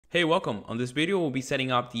Hey, welcome. On this video, we'll be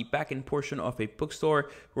setting up the backend portion of a bookstore.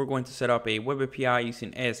 We're going to set up a web API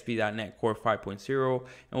using ASP.NET Core 5.0,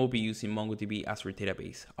 and we'll be using MongoDB as our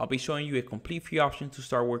database. I'll be showing you a complete free option to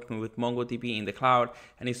start working with MongoDB in the cloud,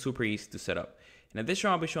 and it's super easy to set up. In addition,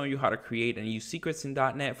 I'll be showing you how to create and use secrets in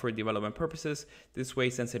 .NET for development purposes. This way,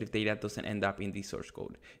 sensitive data doesn't end up in the source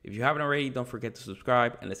code. If you haven't already, don't forget to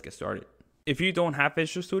subscribe, and let's get started. If you don't have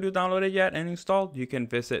Visual Studio downloaded yet and installed, you can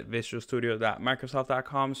visit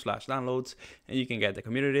visualstudio.microsoft.com/downloads and you can get the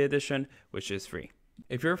community edition, which is free.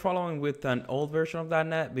 If you're following with an old version of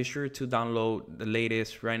 .NET, be sure to download the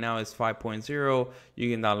latest. Right now it's 5.0. You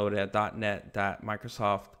can download it at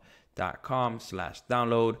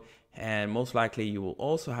 .NET.microsoft.com/download, and most likely you will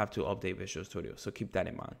also have to update Visual Studio, so keep that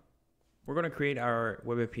in mind. We're going to create our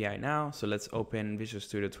web API now, so let's open Visual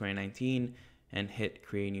Studio 2019 and hit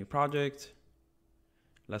create new project.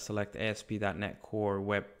 Let's select ASP.NET Core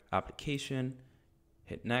Web Application,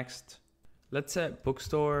 hit next. Let's set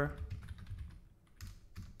Bookstore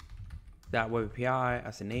 .web API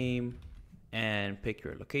as a name and pick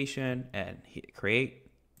your location and hit create.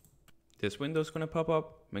 This window is going to pop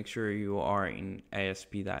up. Make sure you are in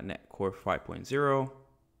ASP.NET Core 5.0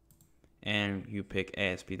 and you pick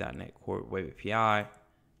ASP.NET Core Web API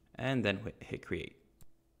and then hit create.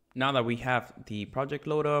 Now that we have the project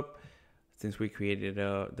load up, since we created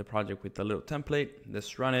the project with the little template,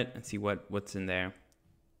 let's run it and see what's in there.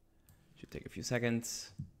 Should take a few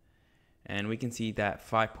seconds. And we can see that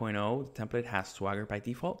 5.0 the template has Swagger by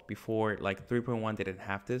default. Before, like 3.1 didn't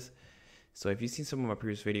have this. So if you've seen some of my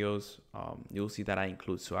previous videos, you'll see that I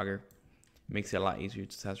include Swagger. It makes it a lot easier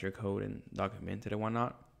to test your code and document it and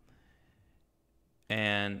whatnot.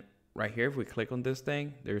 And right here, if we click on this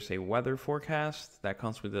thing, there's a weather forecast that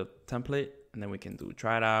comes with the template, and then we can do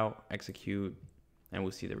try it out, execute, and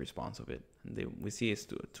we'll see the response of it. And then we see it's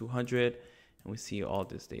 200, and we see all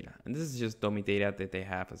this data. And this is just dummy data that they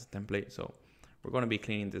have as a template. So we're going to be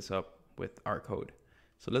cleaning this up with our code.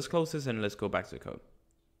 So let's close this and let's go back to the code.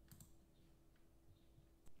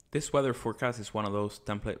 This weather forecast is one of those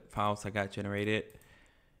template files that got generated.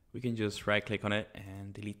 We can just right click on it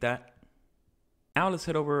and delete that. Now let's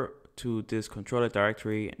head over to this controller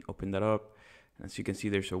directory and open that up. And as you can see,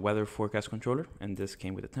 there's a weather forecast controller, and this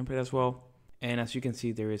came with a template as well. And as you can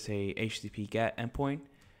see, there is a HTTP GET endpoint.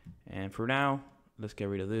 And for now, let's get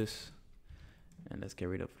rid of this, and let's get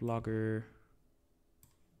rid of logger,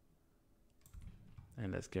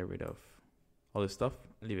 and let's get rid of all this stuff,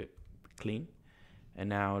 leave it clean. And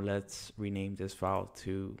now let's rename this file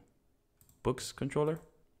to books controller.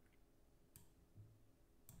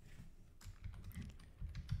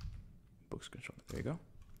 Books controller, there you go.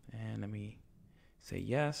 And let me say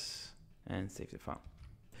yes and save the file.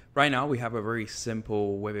 Right now we have a very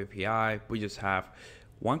simple web API. We just have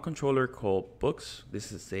one controller called books.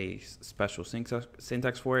 This is a special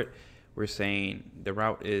syntax for it. We're saying the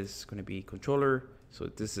route is going to be controller. So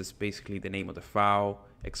this is basically the name of the file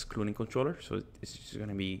excluding controller. So it's just going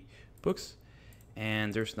to be books,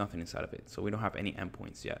 and there's nothing inside of it. So we don't have any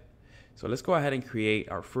endpoints yet. So let's go ahead and create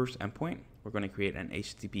our first endpoint. We're going to create an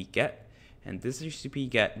HTTP GET. And this HTTP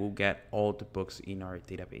GET will get all the books in our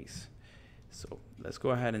database. So let's go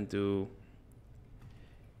ahead and do,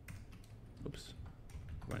 oops,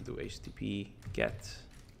 we're going to do HTTP GET.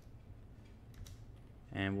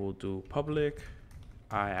 And we'll do public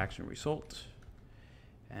action result.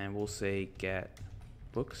 And we'll say get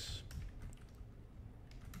books.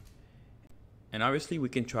 And obviously we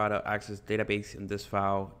can try to access database in this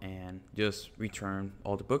file and just return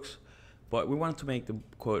all the books. But we want to make the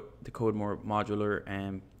code more modular,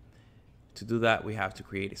 and to do that, we have to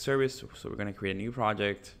create a service. So we're going to create a new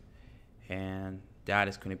project, and that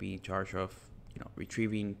is going to be in charge of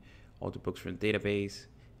retrieving all the books from the database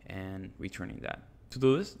and returning that. To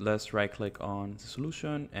do this, let's right-click on the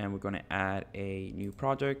solution, and we're going to add a new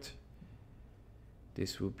project.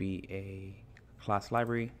 This will be a class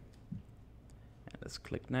library, and let's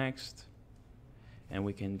click next, and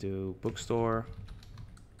we can do Bookstore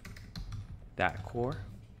 .core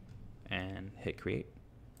and hit create.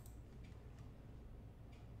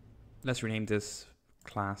 Let's rename this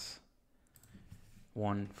class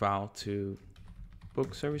one file to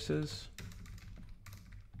book services.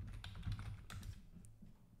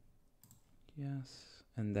 Yes,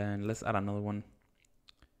 and then let's add another one.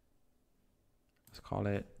 Let's call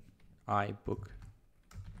it iBook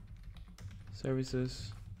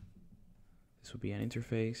services. This will be an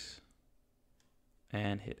interface,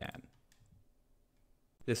 and hit add.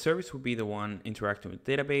 The service will be the one interacting with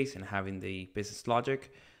the database and having the business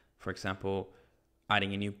logic. For example,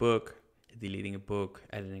 adding a new book, deleting a book,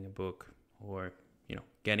 editing a book, or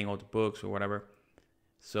getting all the books or whatever.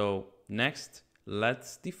 So next,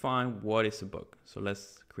 let's define what is a book. So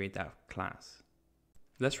let's create that class.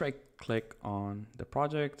 Let's right click on the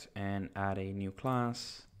project and add a new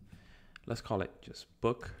class. Let's call it just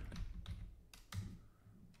book.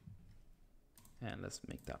 And let's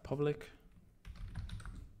make that public.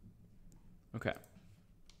 Okay.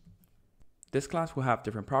 This class will have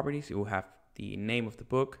different properties. It will have the name of the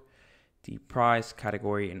book, the price,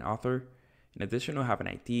 category, and author. In addition, we'll have an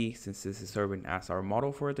ID since this is serving as our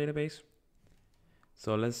model for a database.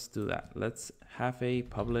 So let's do that. Let's have a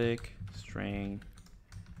public string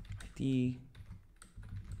ID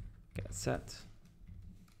get set.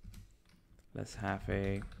 Let's have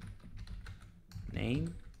a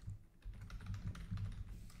name.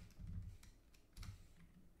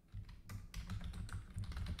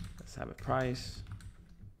 Let's have a price.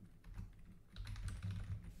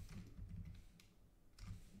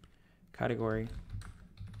 Category.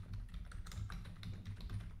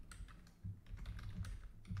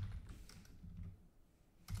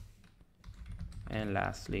 And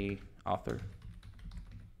lastly, author.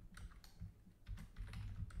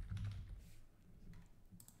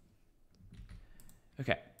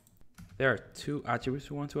 Okay, there are two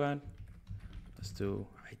attributes we want to add. Let's do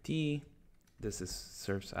ID. This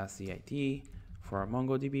serves as the ID for our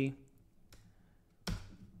MongoDB.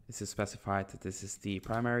 This is specified that this is the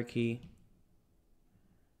primary key.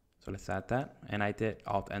 So let's add that. And I did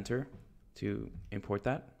Alt-Enter to import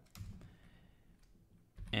that.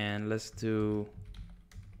 And let's do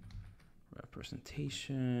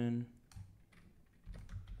representation.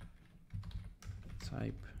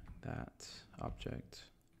 Type that object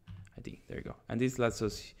ID. There you go. And this lets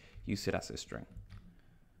us use it as a string.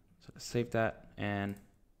 So let's save that and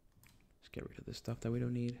just get rid of this stuff that we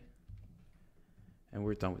don't need. And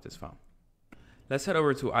we're done with this file. Let's head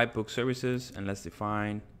over to iBook services and let's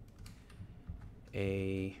define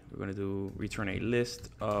we're going to do return a list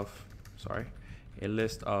of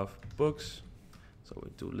books. So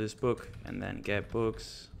we'll do list book and then get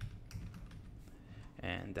books.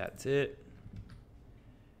 And that's it.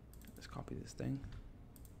 Let's copy this thing.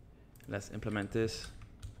 Let's implement this.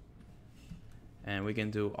 And we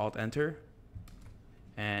can do Alt-Enter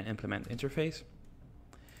and implement interface.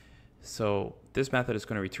 So this method is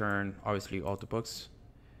going to return obviously all the books.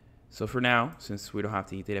 So for now, since we don't have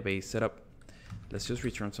the database set up, let's just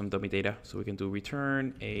return some dummy data. So we can do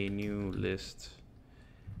return a new list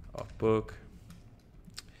of book.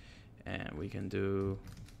 And we can do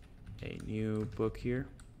a new book here.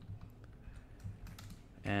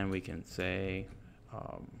 And we can say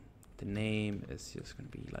the name is just going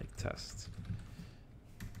to be like test.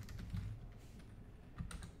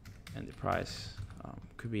 And the price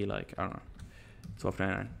could be like, I don't know,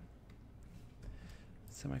 $12.99.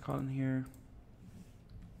 Semicolon here.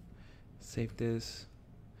 Save this.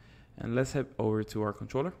 And let's head over to our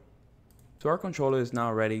controller. So our controller is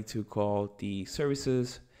now ready to call the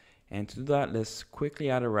services. And to do that, let's quickly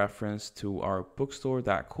add a reference to our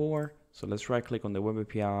bookstore.core. So let's right click on the web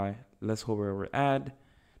API. Let's hover over add.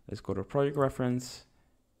 Let's go to project reference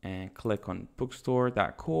and click on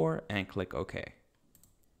bookstore.core and click OK.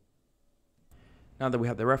 Now that we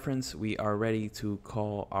have the reference, we are ready to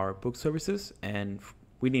call our book services, and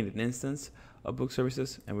we need an instance of book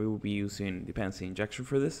services, and we will be using dependency injection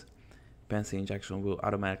for this. Dependency injection will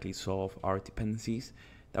automatically solve our dependencies.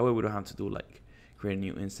 That way we don't have to do like create a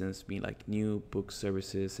new instance, be like new book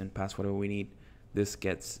services and pass whatever we need. This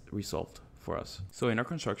gets resolved for us. So in our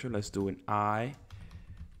constructor, let's do an I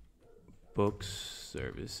book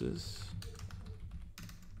services.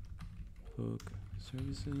 Book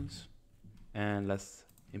services. And let's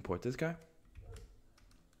import this guy.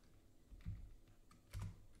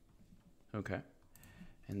 Okay.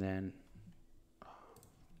 And then,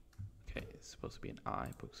 okay, it's supposed to be an I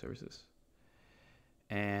book services.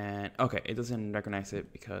 And okay, it doesn't recognize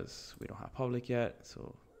it because we don't have public yet.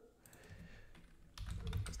 So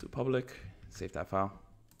let's do public, save that file.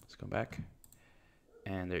 Let's come back.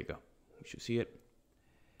 And there you go. You should see it.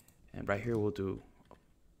 And right here, we'll do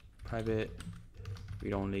private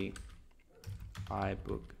read only I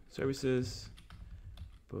book services,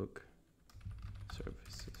 book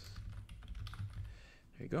services.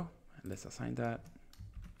 There you go. And let's assign that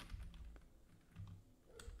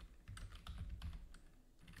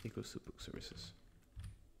equals to book services.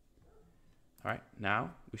 All right,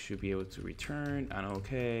 now we should be able to return an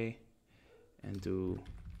OK and do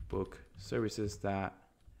book services that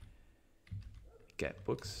get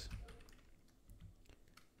books.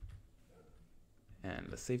 And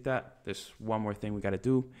let's save that. There's one more thing we got to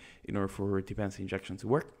do in order for dependency injection to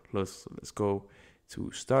work. Let's go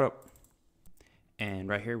to startup. And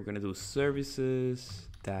right here, we're going to do services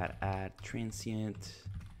that add transient,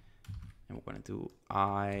 and we're going to do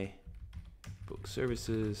I book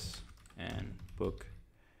services and book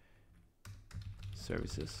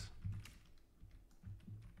services.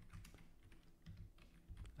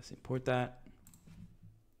 Let's import that.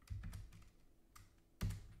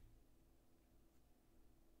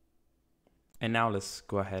 And now let's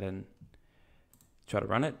go ahead and try to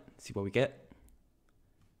run it, see what we get.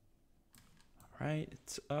 All right,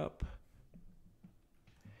 it's up.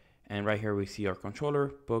 And right here we see our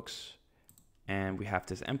controller, books, and we have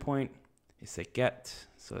this endpoint. It's a get.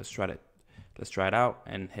 So let's try it out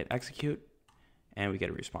and hit execute. And we get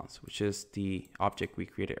a response, which is the object we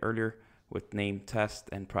created earlier with name, test,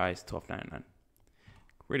 and price $12.99.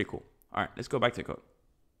 Really cool. All right, let's go back to code.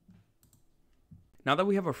 Now that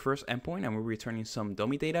we have our first endpoint and we're returning some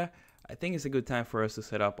dummy data, I think it's a good time for us to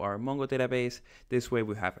set up our Mongo database. This way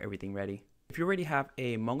we have everything ready. If you already have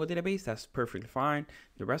a Mongo database, that's perfectly fine.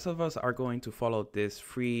 The rest of us are going to follow this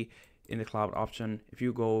free in the cloud option. If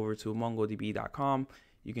you go over to mongodb.com,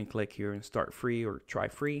 you can click here and start free or try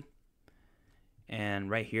free. And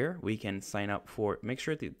right here, we can sign up for, make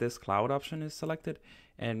sure that this cloud option is selected.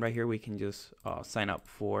 And right here, we can just sign up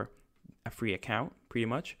for a free account pretty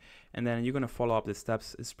much. And then you're going to follow up the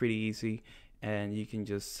steps. It's pretty easy. And you can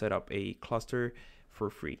just set up a cluster for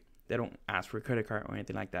free. They don't ask for a credit card or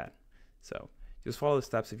anything like that. So just follow the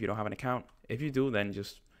steps if you don't have an account. If you do, then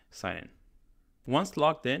just sign in. Once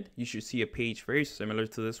logged in, you should see a page very similar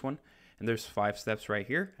to this one. And there's 5 steps right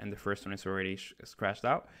here. And the first one is already scratched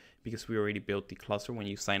out because we already built the cluster when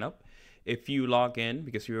you sign up. If you log in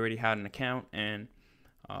because you already had an account and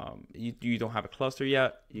you don't have a cluster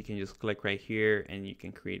yet, you can just click right here and you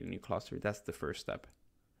can create a new cluster. That's the first step.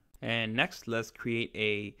 And next, let's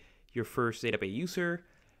create your first database user.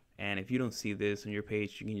 And if you don't see this on your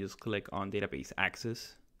page, you can just click on database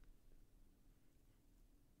access.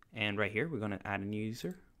 And right here, we're going to add a new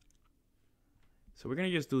user. So we're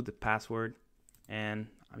going to just do the password, and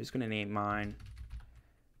I'm just going to name mine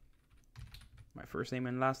my first name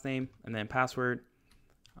and last name, and then password.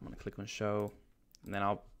 I'm going to click on show, and then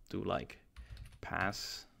I'll do like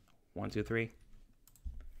pass 1 2 3.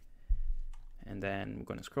 And then we're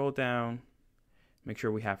going to scroll down, make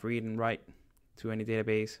sure we have read and write to any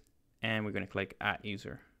database, and we're going to click add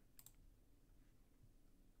user.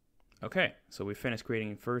 Okay, so we finished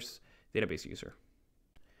creating first database user.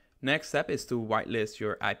 Next step is to whitelist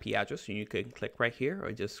your IP address. You can click right here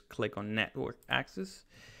or just click on network access,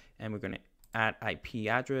 and we're going to add IP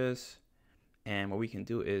address. And what we can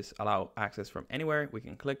do is allow access from anywhere. We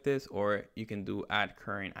can click this, or you can do add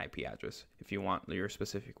current IP address if you want your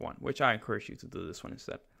specific one, which I encourage you to do this one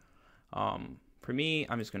instead. For me,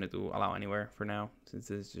 I'm just going to do allow anywhere for now, since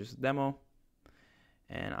this is just a demo.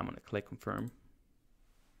 And I'm going to click confirm.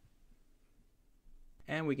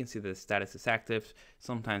 And we can see the status is active.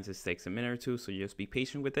 Sometimes this takes a minute or two, so just be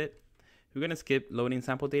patient with it. We're going to skip loading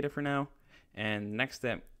sample data for now. And next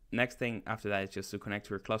thing after that is just to connect to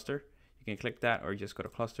your cluster. You can click that or just go to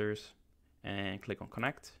clusters and click on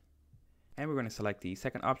connect. And we're going to select the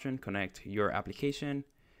second option, connect your application.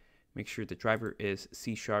 Make sure the driver is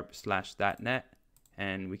C#/.net,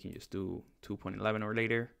 and we can just do 2.11 or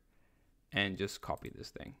later and just copy this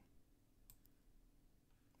thing.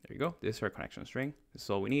 There you go. This is our connection string. This is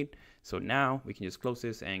all we need. So now we can just close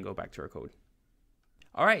this and go back to our code.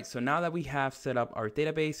 All right, so now that we have set up our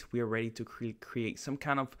database, we are ready to create some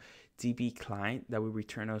kind of DB client that will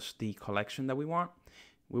return us the collection that we want.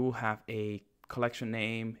 We will have a collection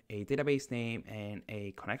name, a database name, and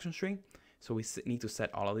a connection string. So we need to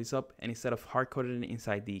set all of these up. And instead of hard-coding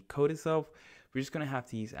inside the code itself, we're just going to have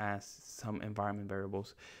these as some environment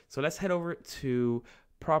variables. So let's head over to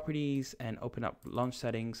properties and open up launch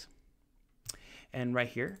settings. And right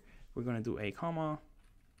here, we're going to do a comma.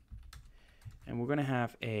 And we're going to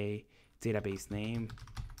have a database name.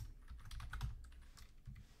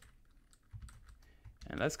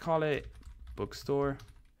 And let's call it Bookstore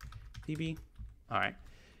DB. All right.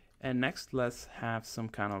 And next, let's have some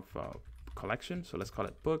kind of collection. So let's call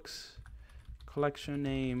it books, collection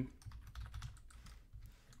name.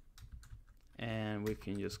 And we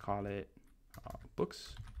can just call it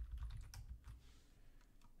books.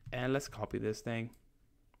 And let's copy this thing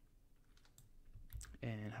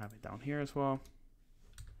and have it down here as well.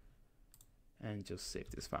 And just save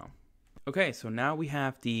this file. Okay, so now we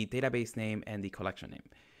have the database name and the collection name.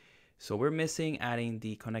 So we're missing adding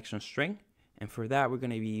the connection string. And for that, we're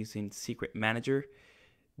going to be using secret manager.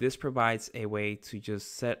 This provides a way to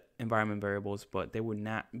just set environment variables, but they would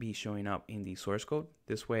not be showing up in the source code.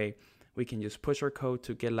 This way, we can just push our code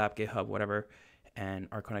to GitLab, GitHub, whatever, and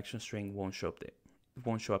our connection string won't show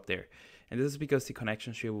up there. And this is because the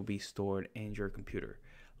connection string will be stored in your computer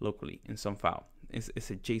locally in some file. It's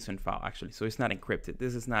a JSON file actually, so it's not encrypted.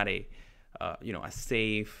 This is not a a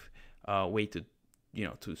safe way to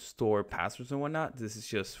to store passwords and whatnot. This is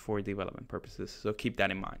just for development purposes, so keep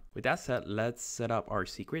that in mind. With that said, let's set up our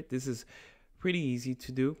secret. This is pretty easy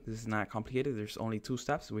to do. This is not complicated. There's only 2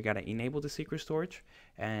 steps. We got to enable the secret storage,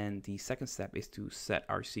 and the second step is to set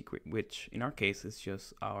our secret, which in our case is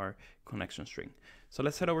just our connection string. So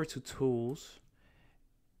let's head over to tools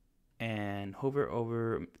and hover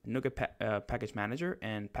over NuGet package manager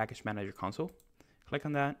and package manager console. Click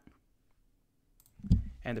on that.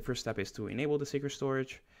 And the first step is to enable the secret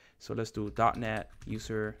storage. So let's do .NET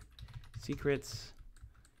user secrets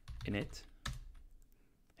init.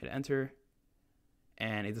 Hit enter.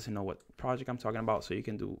 And it doesn't know what project I'm talking about. So you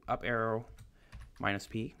can do up arrow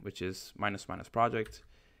 -p, which is -- project.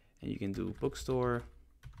 And you can do Bookstore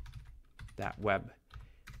 .web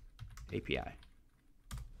API.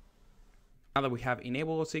 Now that we have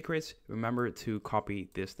enabled secrets, remember to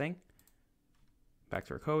copy this thing back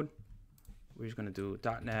to our code. We're just going to do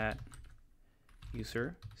 .NET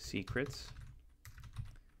user secrets,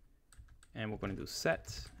 and we're going to do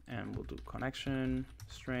set, and we'll do connection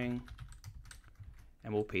string,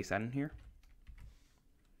 and we'll paste that in here.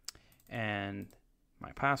 And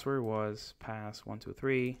my password was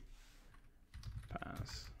pass123,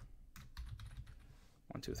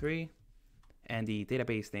 pass123, and the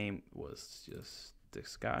database name was just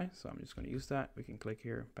this guy, so I'm just going to use that. We can click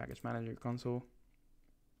here, package manager console.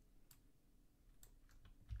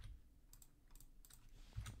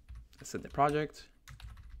 Let's set the project,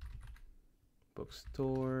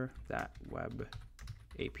 Bookstore .web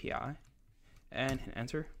API, and hit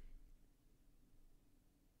enter.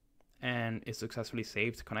 And it successfully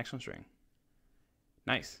saved connection string.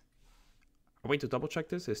 Nice. A way to double check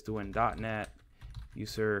this is doing .NET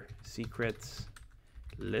user secrets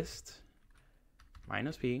list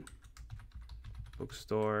 -p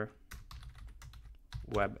Bookstore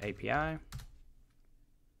web API.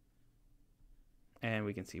 And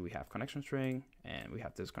we can see we have connection string and we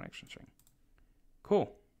have this connection string.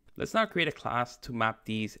 Cool. Let's now create a class to map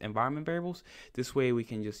these environment variables. This way we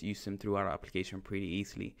can just use them throughout our application pretty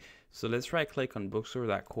easily. So let's right click on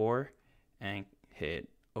bookstore.core and hit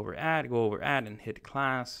over add, go over add and hit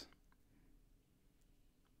class.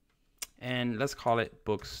 And let's call it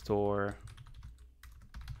Bookstore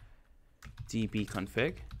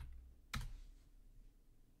dbconfig.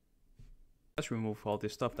 Let's remove all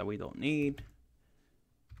this stuff that we don't need.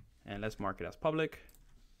 And let's mark it as public.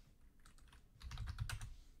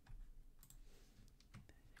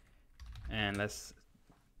 And let's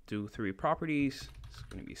do 3 properties. It's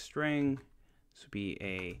going to be string. This will be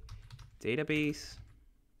a database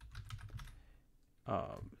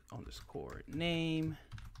underscore name.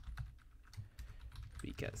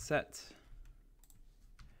 We get set.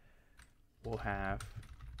 We'll have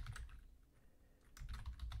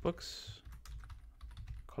books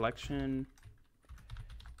collection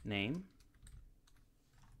name,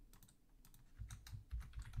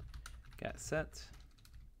 get set,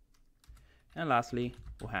 and lastly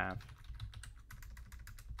we'll have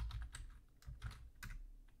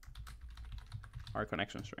our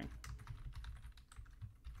connection string.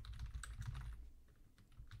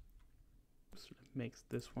 So it makes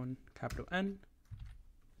this one capital N.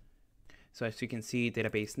 So as you can see,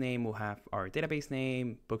 database name will have our database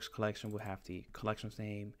name, books collection will have the collections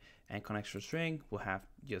name, and connection string will have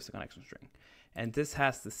just the connection string. And this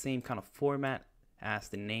has the same kind of format as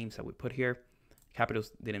the names that we put here.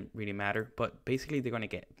 Capitals didn't really matter, but basically they're going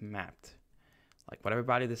to get mapped. Like whatever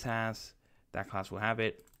value this has, that class will have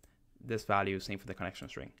it. This value is same for the connection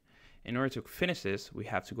string. In order to finish this, we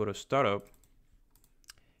have to go to startup,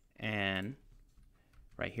 and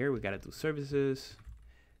right here we got to do services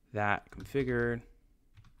that configured,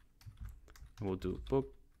 and we'll do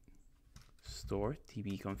Bookstore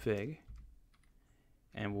dbconfig,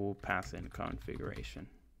 and we'll pass in configuration.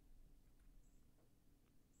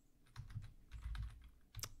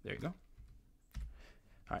 There you go.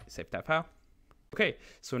 All right, save that file. Okay,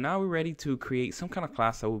 so now we're ready to create some kind of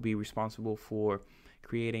class that will be responsible for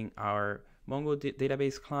creating our Mongo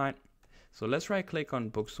database client. So let's right click on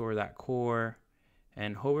bookstore.core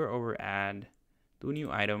and hover over add, do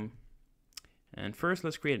new item. And first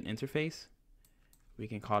let's create an interface. We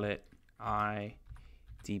can call it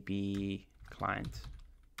IDB client.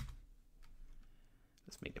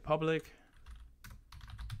 Let's make it public.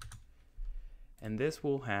 And this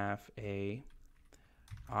will have a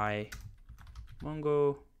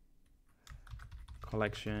Mongo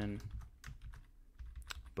collection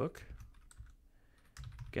book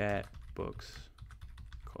get books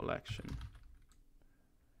collection.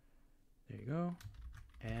 There you go.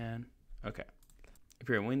 And okay. If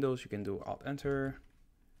you're in Windows, you can do Alt Enter,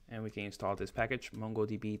 and we can install this package,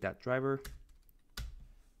 MongoDB.driver.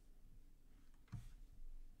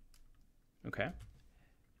 Okay.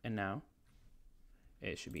 And now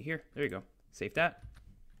it should be here. There you go. Save that.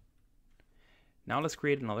 Now let's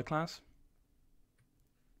create another class.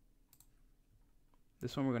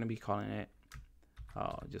 This one we're going to be calling it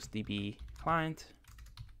just DB client.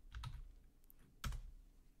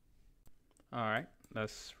 All right,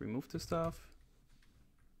 let's remove this stuff.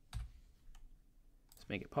 Let's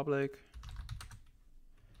make it public.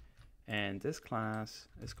 And this class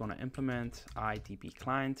is going to implement IDB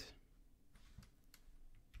client.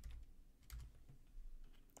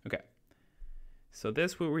 Okay, so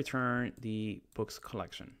this will return the books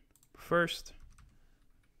collection. First,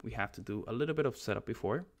 we have to do a little bit of setup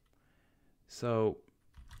before. So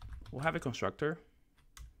we'll have a constructor.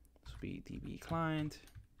 This will be DB client,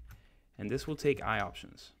 and this will take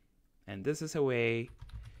iOptions. And this is a way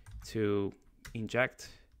to inject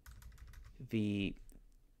the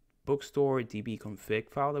Bookstore DB config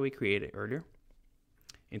file that we created earlier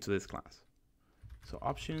into this class. So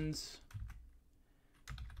options,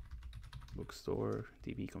 Bookstore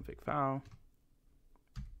DB config file,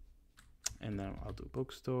 and then I'll do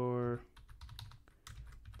Bookstore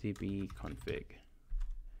DB config.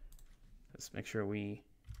 Let's make sure we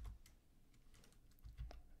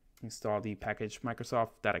install the package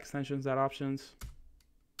Microsoft.extensions.options.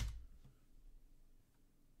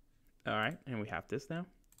 All right, and we have this now.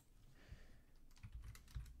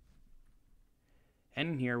 And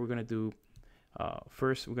in here, we're going to do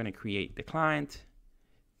first, we're going to create the client.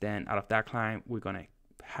 Then out of that client, we're going to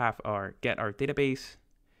have get our database.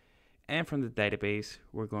 And from the database,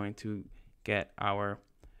 we're going to get our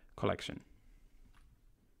collection.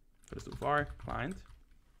 So let's do var client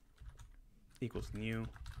equals new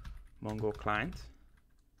Mongo client.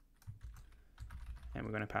 And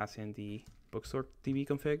we're going to pass in the Bookstore DB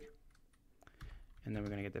config. And then we're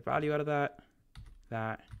going to get the value out of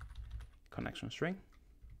that connection string.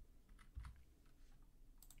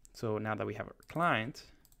 So now that we have our client,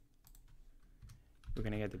 we're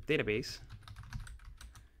going to get the database.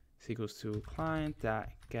 This equals to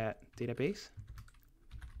client.get database.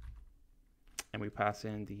 And we pass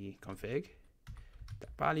in the config, that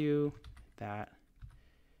value, that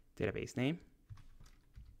database name.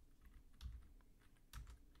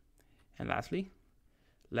 And lastly,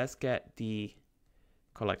 let's get the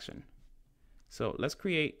collection. So let's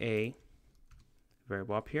create a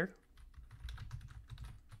variable up here.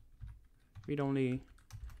 Read only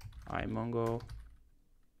iMongo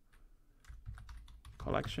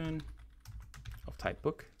collection of type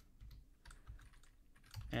book,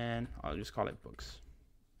 and I'll just call it books.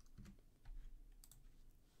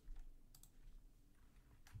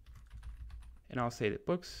 And I'll say that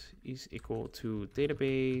books is equal to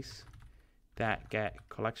database that get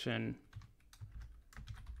collection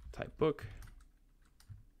type book,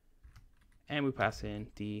 and we pass in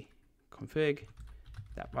the config,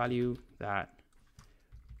 that value, that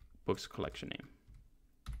books collection name.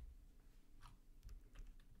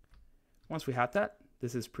 Once we have that,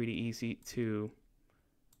 this is pretty easy to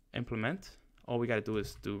implement. All we got to do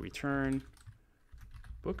is do return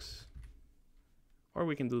books, or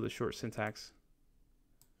we can do the short syntax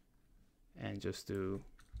and just do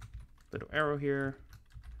little arrow here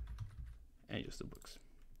and just do books.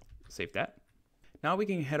 Save that. Now we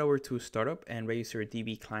can head over to startup and register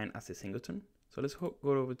DB client as a singleton. So let's go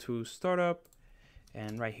over to startup,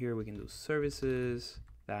 and right here we can do services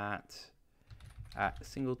that at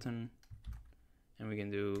singleton, and we can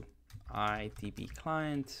do IDB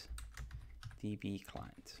client, DB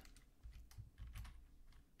client.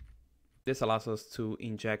 This allows us to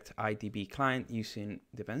inject IDB client using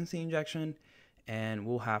dependency injection, and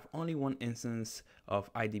we'll have only one instance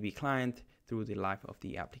of IDB client through the life of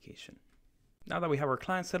the application. Now that we have our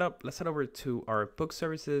client set up, let's head over to our book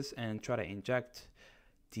services and try to inject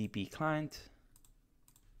DB client.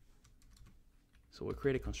 So we'll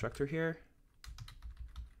create a constructor here,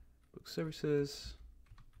 book services,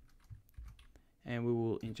 and we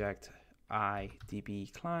will inject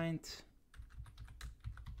IDB client.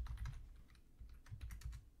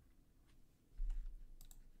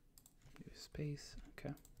 Space,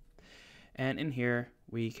 okay. And in here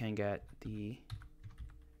we can get the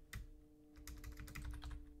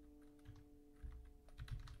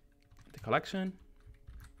collection,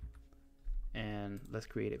 and let's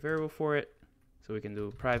create a variable for it. So we can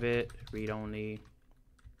do private read only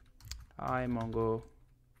iMongo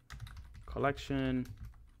collection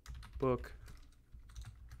book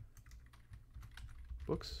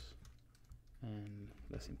books, and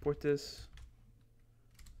let's import this.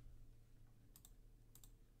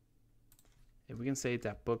 If we can say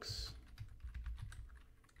that books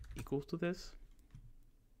equals to this.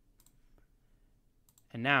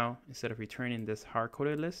 And now, instead of returning this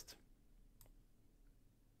hard-coded list,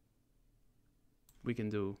 we can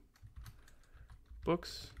do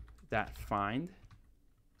books that find,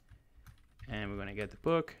 and we're going to get the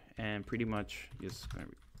book, and pretty much just going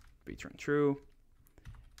to return true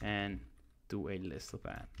and do a list of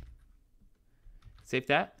that. Save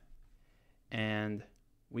that, and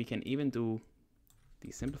we can even do the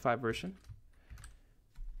simplified version.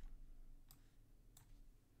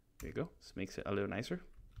 There you go. This makes it a little nicer.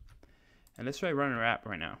 And let's try running our app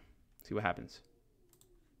right now. See what happens.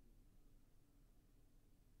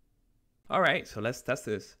 All right, so let's test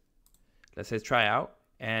this. Let's say try out,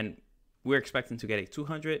 and we're expecting to get a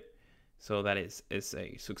 200. So that is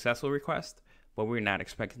a successful request, but we're not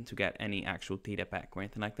expecting to get any actual data back or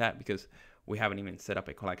anything like that because we haven't even set up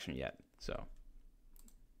a collection yet. So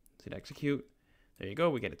let's hit execute. There you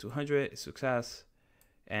go. We get a 200, it's success,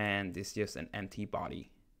 and it's just an empty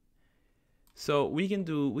body. So we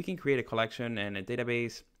can create a collection and a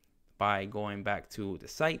database by going back to the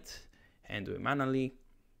site and do it manually.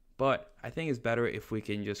 But I think it's better if we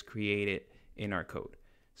can just create it in our code.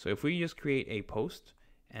 So if we just create a post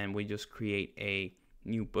and we just create a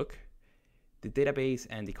new book, the database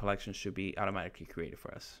and the collection should be automatically created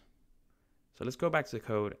for us. So let's go back to the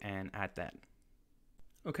code and add that.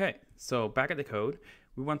 Okay, so back at the code,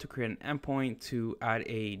 we want to create an endpoint to add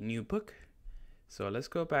a new book. So let's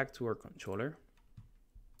go back to our controller.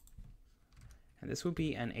 And this will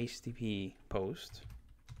be an HTTP post.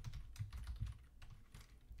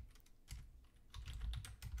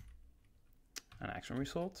 An action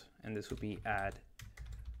result. And this will be add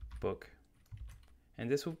book. And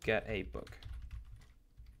this will get a book.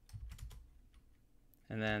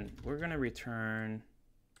 And then we're going to return.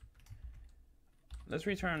 Let's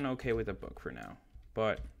return OK with a book for now.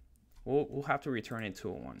 But we'll have to return a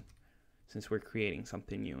 201. Since we're creating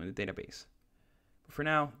something new in the database. But for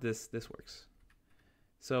now, this works.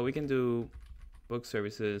 So we can do book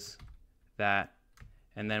services that,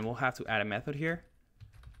 and then we'll have to add a method here.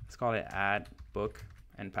 Let's call it add book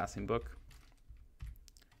and passing book.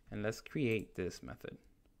 And let's create this method.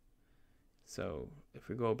 So if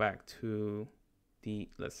we go back to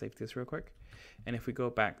let's save this real quick. And if we go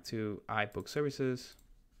back to iBook services,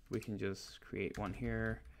 we can just create one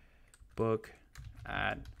here, book,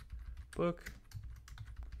 add book,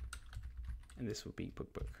 and this will be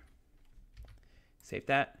book. Save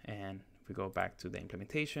that, and if we go back to the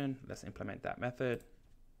implementation, let's implement that method.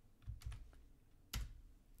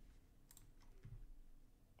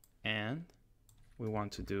 And we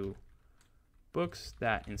want to do books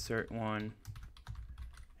that insert one,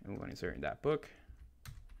 and we want to insert in that book,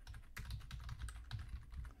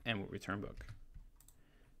 and we'll return book.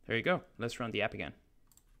 There you go. Let's run the app again.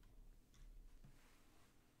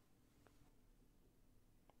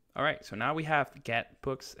 All right, so now we have get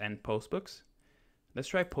books and post books. Let's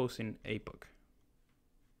try posting a book.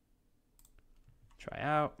 Try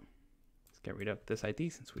out. Let's get rid of this ID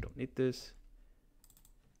since we don't need this.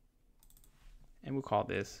 And we'll call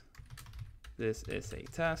this is a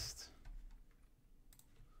test.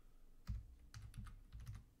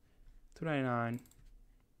 $2.99.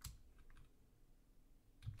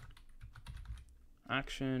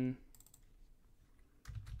 Action.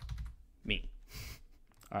 Me.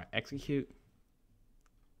 All right, execute.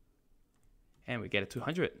 And we get a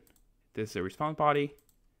 200. This is a response body.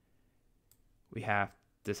 We have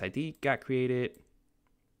this ID got created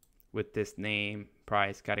with this name,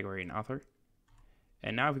 price, category, and author.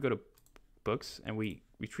 And now if we go to books and we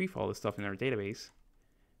retrieve all the stuff in our database,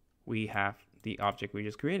 we have the object we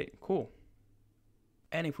just created. Cool.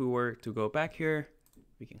 And if we were to go back here,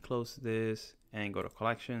 we can close this and go to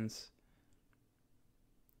collections.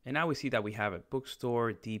 And now we see that we have a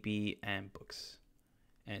bookstore, DB, and books.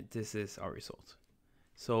 And this is our result.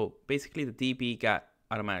 So basically the DB got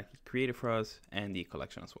automatically created for us and the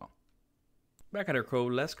collection as well. Back at our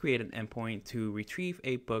code, let's create an endpoint to retrieve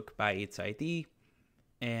a book by its ID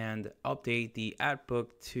and update the add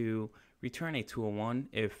book to return a 201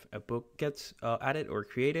 if a book gets added or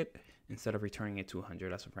created instead of returning a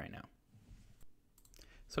 200 as of right now.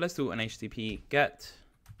 So let's do an HTTP get.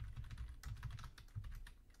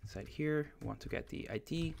 Inside here, we want to get the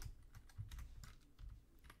ID.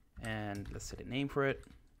 And let's set a name for it.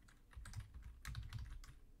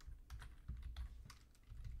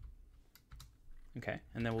 Okay,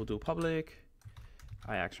 and then we'll do public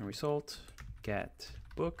iAction result get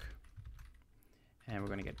book, and we're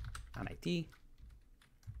going to get an ID.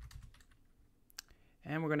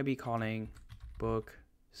 And we're going to be calling book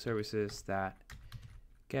services that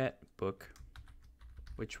get book,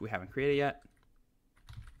 which we haven't created yet,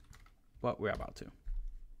 but we're about to.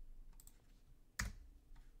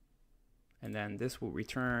 And then this will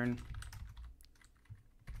return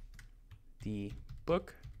the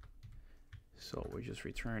book. So we'll just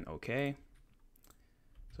return OK.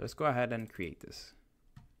 So let's go ahead and create this.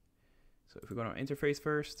 So if we go to our interface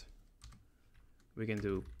first, we can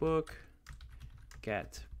do book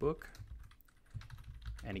get book,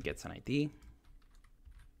 and it gets an ID.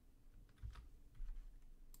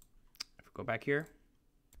 If we go back here,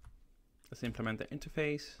 let's implement the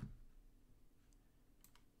interface.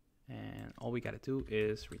 And all we got to do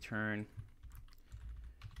is return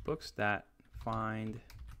books that find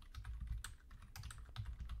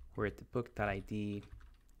where the book.id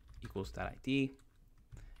equals .id,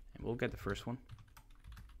 and we'll get the first one.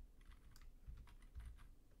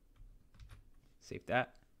 Save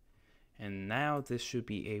that. And now this should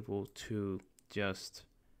be able to just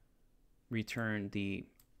return the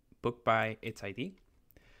book by its ID.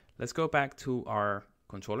 Let's go back to our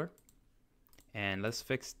controller and let's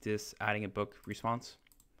fix this adding a book response.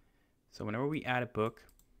 So whenever we add a book,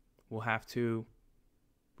 we'll have to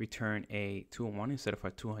return a 201 instead of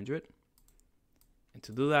a 200. And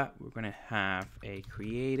to do that, we're going to have a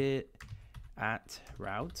created at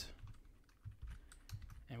route,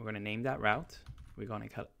 and we're going to name that route. We're going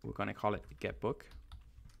to call it get book,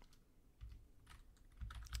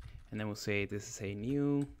 and then we'll say this is a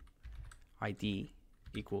new ID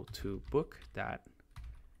equal to book that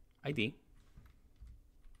ID.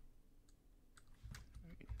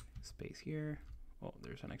 Space here. Oh,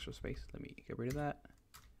 there's an extra space. Let me get rid of that.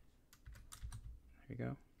 There we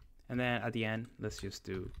go. And then at the end, let's just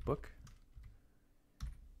do book.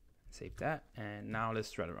 Save that. And now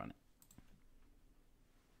let's try to run it.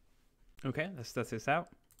 Okay, let's test this out.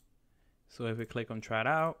 So if we click on try it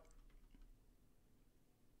out,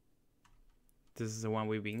 this is the one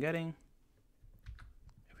we've been getting.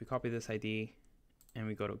 If we copy this ID and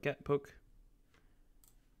we go to get book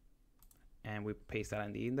and we paste that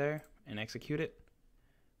ID in there and execute it,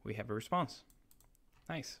 we have a response.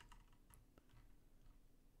 Nice.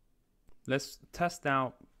 Let's test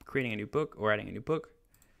now creating a new book or adding a new book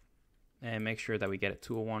and make sure that we get a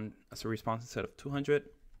 201 as a response instead of 200.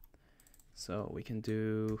 So we can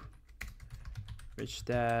do rich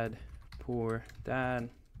dad, poor dad,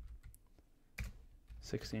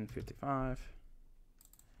 1655.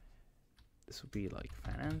 This would be like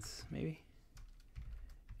finance maybe.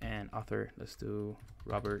 And author, let's do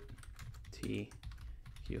Robert T.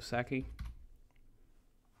 Kiyosaki.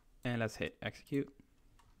 And let's hit execute.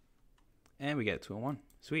 And we get 201.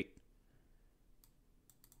 Sweet.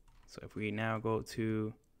 So if we now go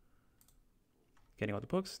to getting all the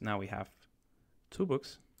books, now we have 2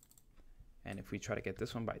 books. And if we try to get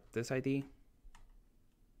this one by this ID,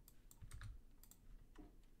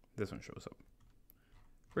 this one shows up.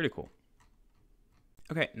 Pretty cool.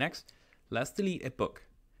 Okay, next, let's delete a book.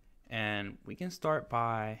 And we can start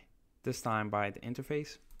by, this time by the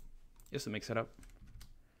interface, just to mix it up.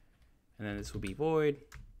 And then this will be void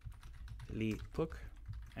delete book,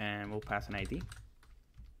 and we'll pass an ID.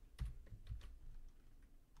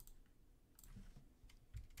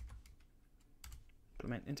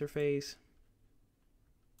 Implement interface.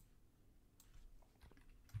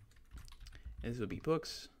 This will be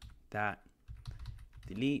books that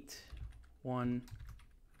delete one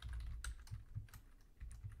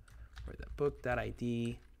where the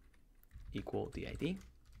book.id equal the ID.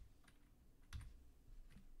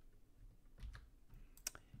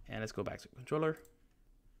 And let's go back to the controller.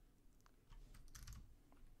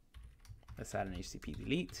 Let's add an HTTP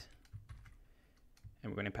delete.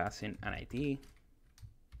 And we're going to pass in an ID.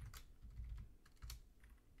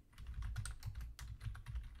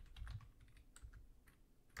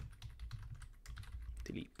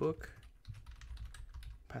 Delete book.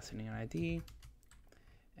 Passing in an ID.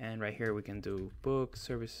 And right here we can do book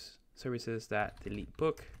services that delete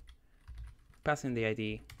book. Pass in the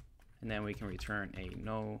ID. And then we can return a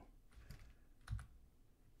no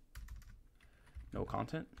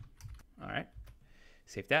content. All right,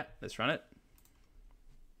 save that. Let's run it.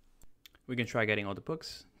 We can try getting all the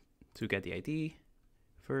books to get the ID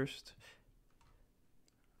first.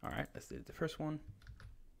 All right, let's delete the first one.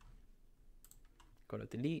 Go to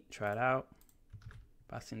delete, try it out.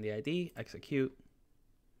 Pass in the ID, execute,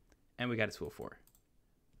 and we got a 204.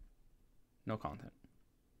 No content.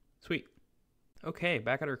 Sweet. Okay,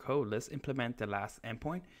 back at our code, let's implement the last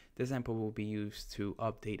endpoint. This endpoint will be used to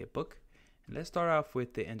update a book. And let's start off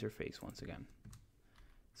with the interface once again.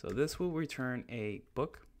 So this will return a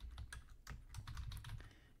book.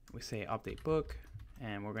 We say update book,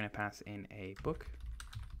 and we're going to pass in a book.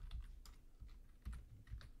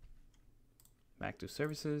 Back to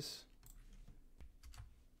services.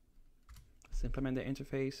 Let's implement the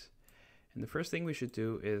interface. And the first thing we should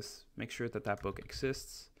do is make sure that that book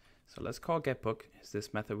exists. So let's call getBook. It's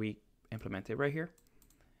this method we implemented right here.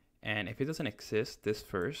 And if it doesn't exist, this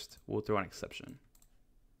first will throw an exception.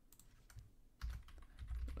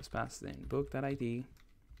 Let's pass in book.id.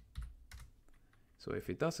 So if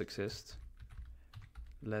it does exist,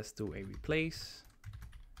 let's do a replace.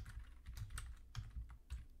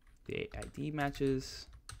 The ID matches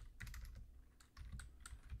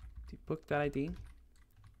to book.id.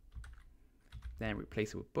 Then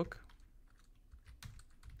replace it with book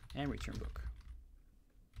and return book.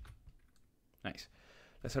 Nice.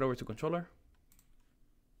 Let's head over to controller.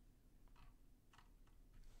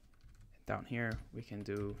 Down here, we can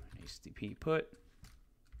do HTTP put.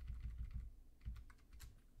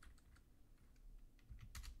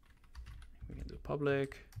 We can do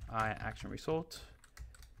public action result,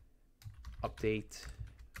 update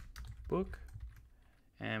book,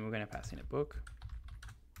 and we're going to pass in a book.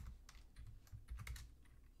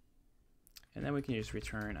 And then we can just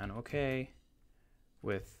return an OK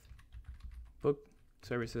with book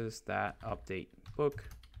services that update book,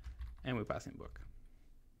 and we pass in book.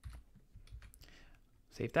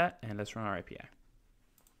 Save that, and let's run our API.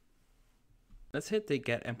 Let's hit the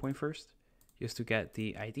get endpoint first, just to get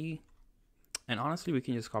the ID. And honestly, we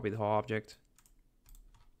can just copy the whole object.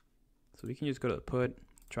 So we can just go to the put,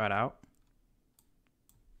 try it out,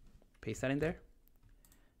 paste that in there,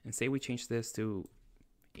 and say we change this to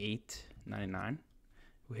 899.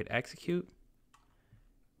 We hit execute.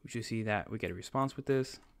 We should see that we get a response with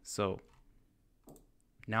this. So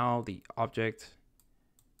now the object,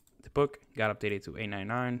 the book, got updated to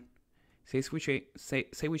 899.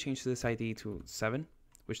 Say we change this ID to 7,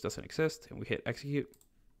 which doesn't exist, and we hit execute.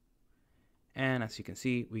 And as you can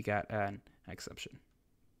see, we got an exception.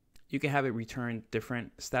 You can have it return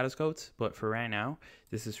different status codes, but for right now,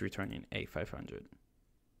 this is returning a 500.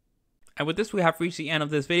 And with this, we have reached the end of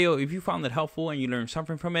this video. If you found it helpful and you learned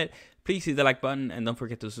something from it, please hit the like button and don't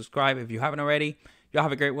forget to subscribe if you haven't already. Y'all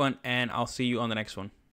have a great one, and I'll see you on the next one.